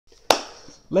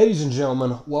Ladies and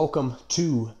gentlemen, welcome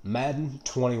to Madden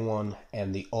 21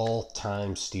 and the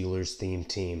all-time Steelers theme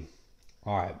team.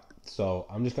 All right, so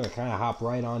I'm just going to kind of hop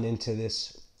right on into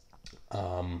this.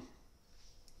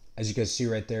 As you guys see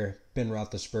right there, Ben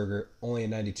Roethlisberger, only a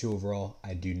 92 overall.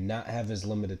 I do not have his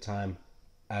limited time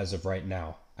as of right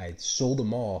now. I sold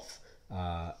him off,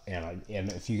 and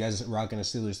if you guys are rocking a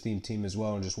Steelers theme team as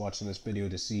well and just watching this video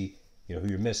to see who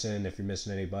you're missing, if you're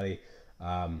missing anybody,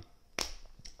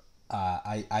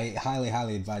 I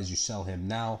highly advise you sell him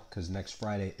now because next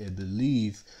Friday, I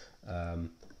believe,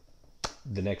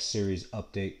 the next series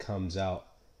update comes out,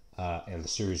 and the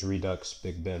series Redux.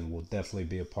 Big Ben will definitely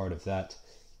be a part of that.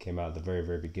 Came out at the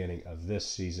very beginning of this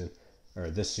season or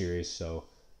this series. So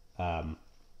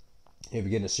if you're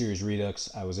getting a series Redux,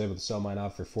 I was able to sell mine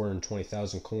out for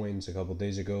 420,000 coins a couple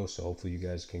days ago. So hopefully you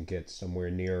guys can get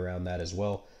somewhere near around that as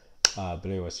well. But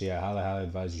anyway, so yeah, highly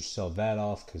advise you sell that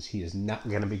off because he is not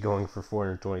going to be going for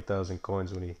 420,000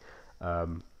 coins when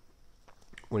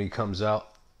he comes out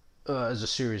as a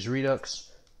series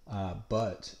Redux.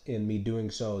 But in me doing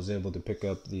so, I was able to pick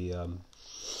up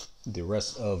the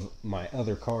rest of my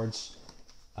other cards.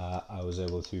 I was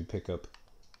able to pick up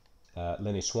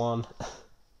Lenny Swan.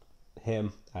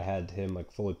 I had him like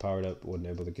fully powered up. Wasn't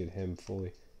able to get him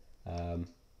fully.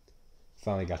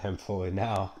 Finally got him fully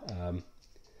now.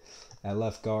 At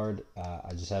left guard,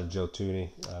 I just have Joe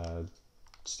Tooney.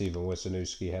 Steven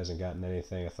Wisniewski hasn't gotten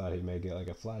anything. I thought he may get like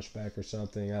a flashback or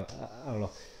something. I don't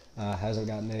know. Hasn't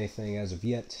gotten anything as of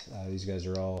yet. These guys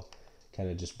are all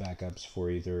kind of just backups for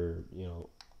either,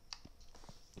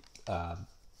 the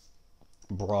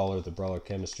brawler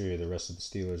chemistry, or the rest of the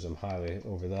Steelers. I'm highly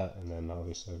over that. And then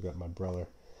obviously I've got my brawler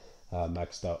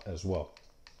maxed out as well.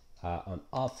 On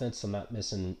offense, I'm not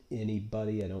missing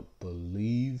anybody, I don't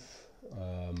believe.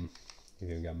 You've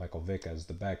even got Michael Vick as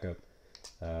the backup.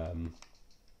 I've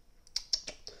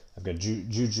got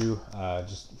Juju,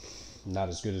 just not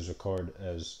as good as a card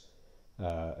as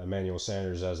Emmanuel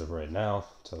Sanders as of right now.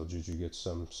 Until Juju gets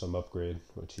some upgrade,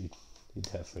 which he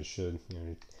definitely should.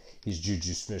 He's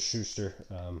Juju Smith-Schuster,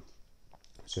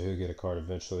 so he'll get a card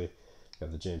eventually.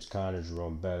 Got the James Conner,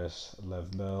 Jerome Bettis,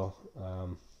 Lev Bell,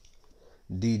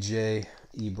 DJ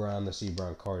Ebron. This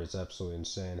Ebron card is absolutely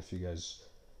insane. If you guys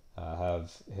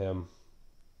have him,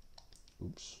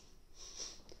 oops,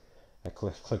 I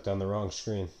clicked on the wrong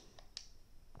screen.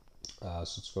 So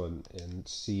let's go ahead and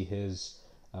see his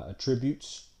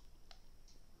attributes.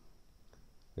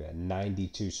 We got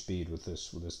 92 speed with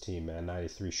this team, man.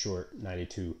 93 short,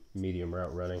 92 medium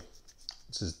route running.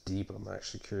 This is deep. I'm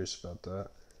actually curious about that.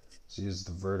 So he is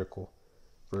the vertical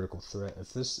threat.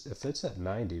 If it's at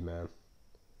 90, man.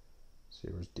 See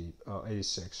where's deep. Oh,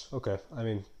 86. Okay. I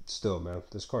mean, still, man,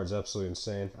 this card's absolutely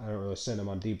insane. I don't really send him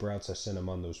on deep routes. I send him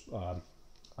on those on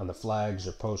the flags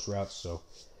or post routes. So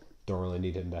don't really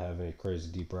need him to have any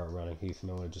crazy deep route running. Heath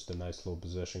Miller, just a nice little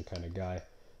possession kind of guy.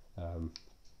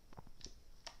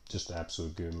 Just an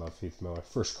absolute good love, Heath Miller.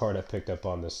 First card I picked up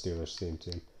on this Steelers theme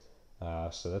team.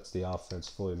 So that's the offense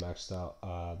fully maxed out.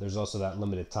 There's also that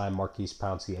limited time Marquise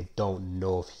Pouncey. I don't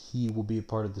know if he will be a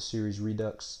part of the series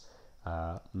Redux.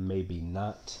 Maybe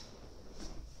not,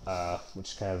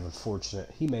 which is kind of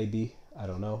unfortunate. He may be, I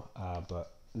don't know,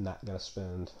 but not gonna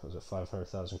spend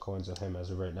 500,000 coins on him as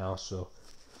of right now. So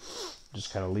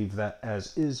just kind of leave that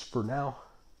as is for now.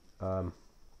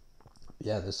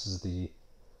 Yeah, this is the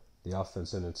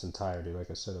offense in its entirety.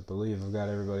 Like I said, I believe I've got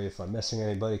everybody. If I'm missing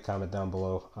anybody, comment down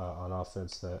below on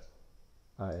offense that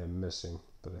I am missing.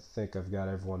 But I think I've got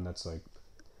everyone that's like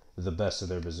the best of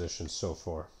their positions so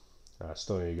far.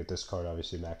 Still need to get this card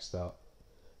obviously maxed out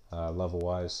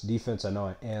level-wise. Defense, I know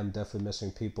I am definitely missing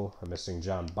people. I'm missing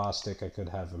John Bostic. I could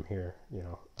have him here,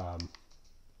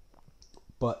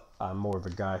 but I'm more of a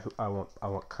guy who I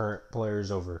want current players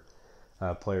over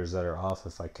players that are off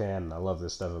if I can. And I love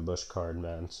this Devin Bush card,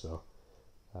 man. So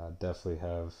definitely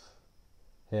have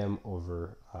him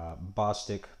over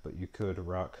Bostic, but you could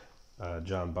rock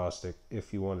John Bostic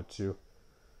if you wanted to.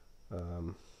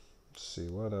 Let's see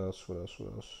what else.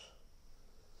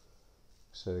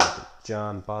 So you got the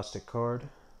John Bostic card.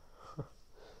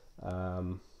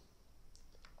 TJ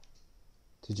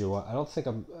Watt. I don't think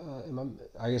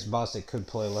I guess Bostic could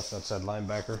play left outside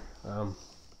linebacker. All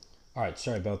right,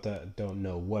 sorry about that. Don't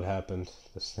know what happened.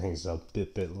 This thing's a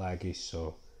bit laggy,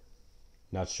 so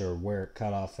not sure where it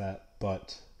cut off at.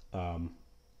 But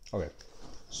okay.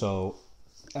 So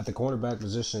at the cornerback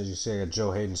position, as you see, I got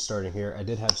Joe Hayden starting here. I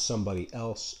did have somebody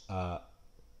else.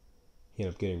 He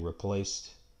ended up getting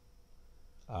replaced.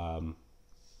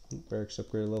 Barracks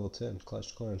upgraded level 10. Clash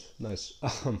of Clans. Nice.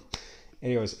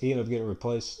 Anyways, he ended up getting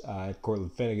replaced. I had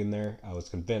Cortland Finnegan there. I was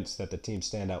convinced that the team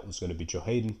standout was going to be Joe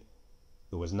Hayden.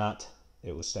 It was not.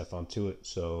 It was Stephon Tuitt.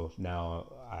 So now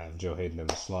I have Joe Hayden in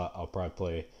the slot. I'll probably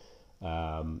play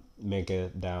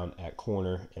Minka down at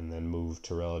corner and then move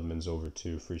Terrell Edmonds over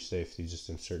to free safety just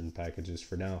in certain packages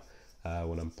for now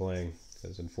when I'm playing,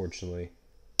 because unfortunately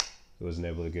he wasn't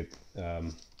able to get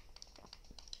the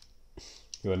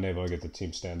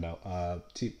team standout.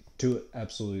 Tuitt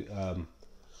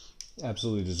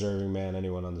absolutely deserving, man.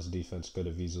 Anyone on this defense could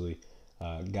have easily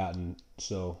gotten.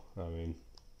 So I mean,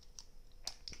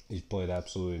 he's played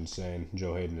absolutely insane.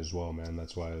 Joe Hayden as well, man.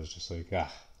 That's why I was just like, I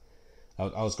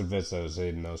was convinced I was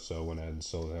Hayden though, so I went ahead and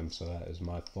sold him. So that is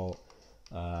my fault.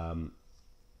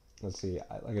 Let's see.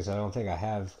 Like I said, I don't think I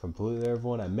have completely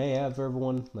everyone. I may have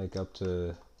everyone like up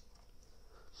to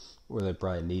where they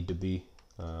probably need to be.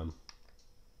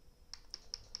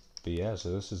 But yeah,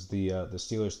 so this is the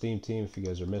Steelers theme team. If you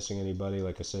guys are missing anybody,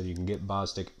 like I said, you can get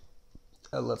Bostic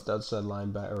at left outside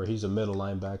linebacker, or he's a middle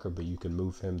linebacker, but you can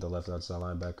move him to left outside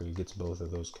linebacker. He gets both of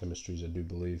those chemistries, I do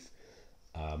believe.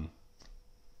 But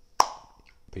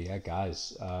yeah,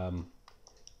 guys, I'm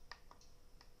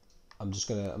just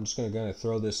gonna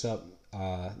throw this up.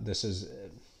 This is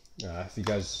if you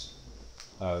guys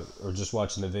are just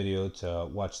watching the video to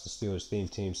watch the Steelers theme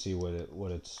team, see what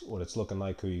it's looking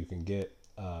like, who you can get.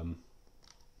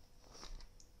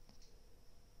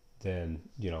 Then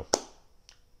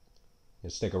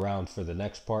stick around for the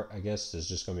next part. I guess is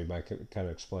just going to be my kind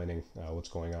of explaining what's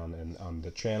going on on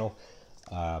the channel.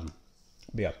 But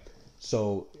yeah,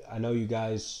 so I know you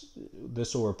guys,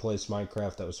 this will replace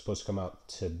Minecraft that was supposed to come out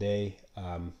today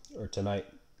or tonight.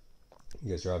 You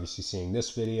guys are obviously seeing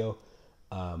this video.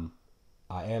 I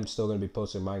am still going to be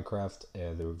posting Minecraft.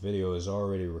 The video is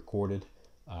already recorded.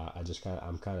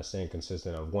 I'm kind of staying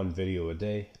consistent of one video a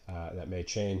day. That may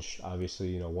change.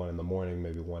 Obviously, one in the morning,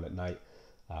 maybe one at night.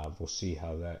 We'll see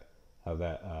how that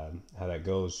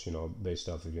goes. Based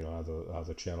off of how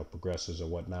the channel progresses or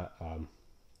whatnot.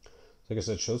 Like I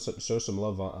said, show some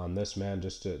love on this, man.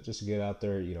 Just to get out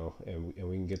there, and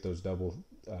we can get those double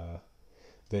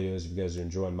videos. If you guys are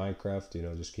enjoying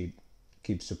Minecraft, just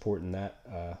keep supporting that.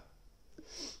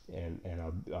 And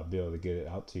I'll be able to get it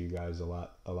out to you guys a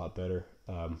lot better.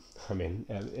 I mean,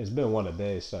 it's been one a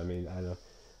day, so I mean, I know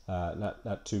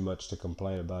not too much to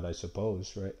complain about, I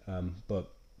suppose, right? But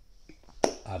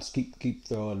I'll just keep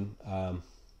throwing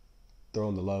the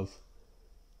love.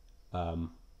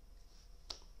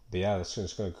 But yeah, that's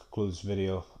just going to conclude this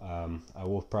video. I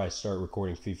will probably start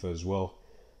recording FIFA as well.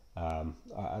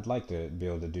 I'd like to be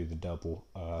able to do the double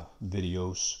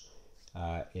videos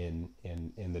in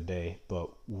the day, but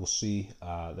we'll see.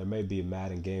 There may be a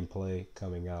Madden gameplay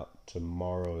coming out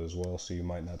tomorrow as well, so you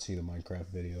might not see the Minecraft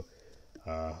video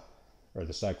or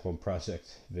the Cyclone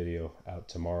Project video out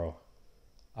tomorrow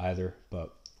either,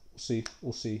 but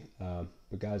we'll see.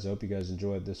 But guys, I hope you guys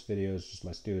enjoyed this video. It's just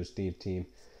my Steelers theme team.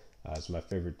 It's my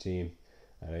favorite team.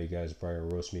 I know you guys are probably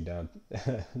gonna roast me down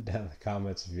down in the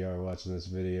comments if you are watching this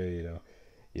video.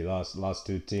 You lost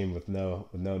to a team with no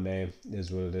name. It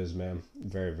is what it is, man.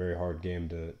 Very, very hard game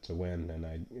to win, and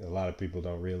a lot of people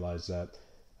don't realize that.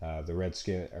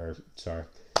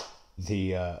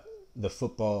 The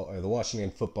football or the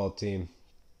Washington football team.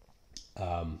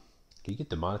 Can you get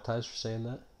demonetized for saying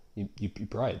that? You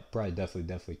probably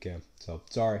definitely can. So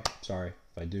sorry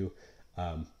if I do.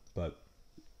 But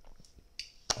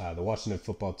the Washington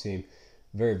football team,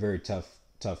 very, very tough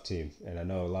team, and I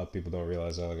know a lot of people don't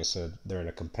realize that. Like I said, they're in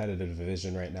a competitive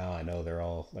division right now. I know they're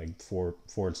all like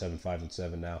 4-7,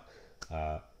 5-7 now.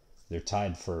 They're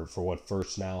tied for what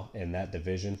first now in that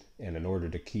division, and in order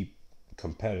to keep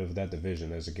competitive with that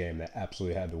division, there's a game that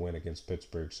absolutely had to win against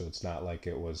Pittsburgh. So it's not like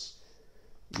it was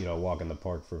walk in the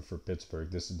park for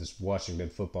Pittsburgh. This Washington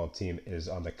football team is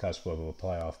on the cusp of a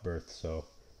playoff berth. So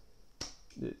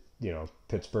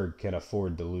Pittsburgh can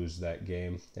afford to lose that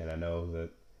game, and I know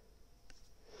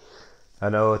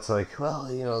it's like, well,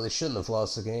 they shouldn't have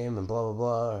lost the game and blah, blah,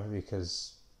 blah,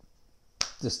 because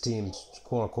this team's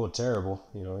quote unquote terrible,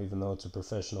 even though it's a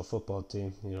professional football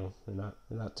team, they're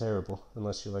not terrible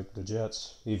unless you're like the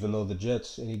Jets, even though the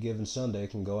Jets any given Sunday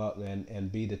can go out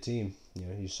and beat a team.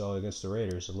 You saw against the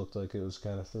Raiders, it looked like it was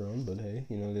kind of thrown, but hey,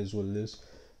 it is what it is.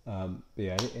 But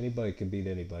yeah, anybody can beat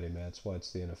anybody, man. That's why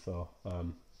it's the NFL.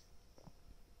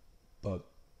 But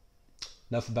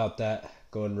enough about that.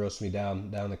 Go ahead and roast me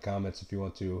down in the comments if you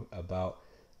want to about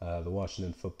the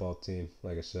Washington football team.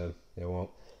 Like I said, it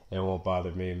won't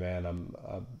bother me, man.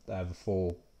 I have a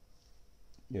full,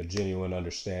 genuine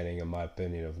understanding, in my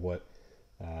opinion, of what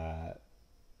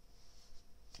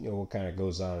what kind of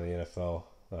goes on in the NFL.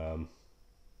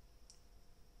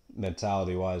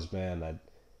 mentality wise, man,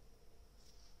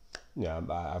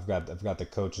 I've got the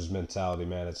coach's mentality,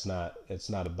 man. It's not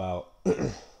about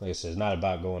like I said, it's not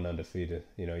about going undefeated.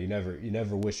 You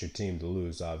never wish your team to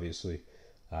lose, obviously,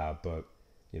 but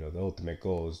the ultimate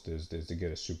goal is to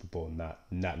get a Super Bowl, and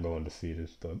not go undefeated.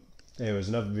 But anyways,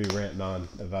 enough of me ranting on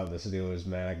about the Steelers,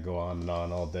 man. I can go on and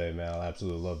on all day, man. I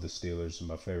absolutely love the Steelers. They're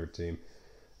my favorite team,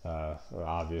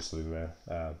 obviously, man.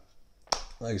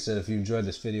 Like I said, if you enjoyed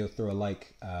this video, throw a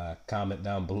like, comment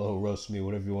down below, roast me,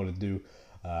 whatever you want to do.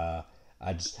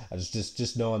 I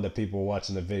just knowing that people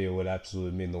watching the video would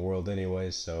absolutely mean the world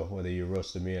anyways. So whether you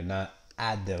roasted me or not,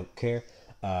 I don't care.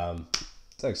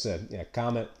 Like I said, yeah,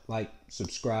 comment, like,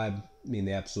 subscribe, mean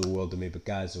the absolute world to me. But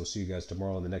guys, we'll see you guys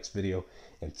tomorrow in the next video.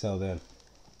 Until then,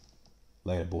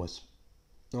 later, boys.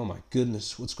 Oh my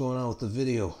goodness, what's going on with the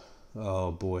video?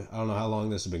 Oh boy, I don't know how long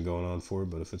this has been going on for,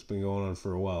 but if it's been going on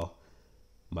for a while,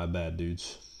 my bad,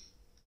 dudes.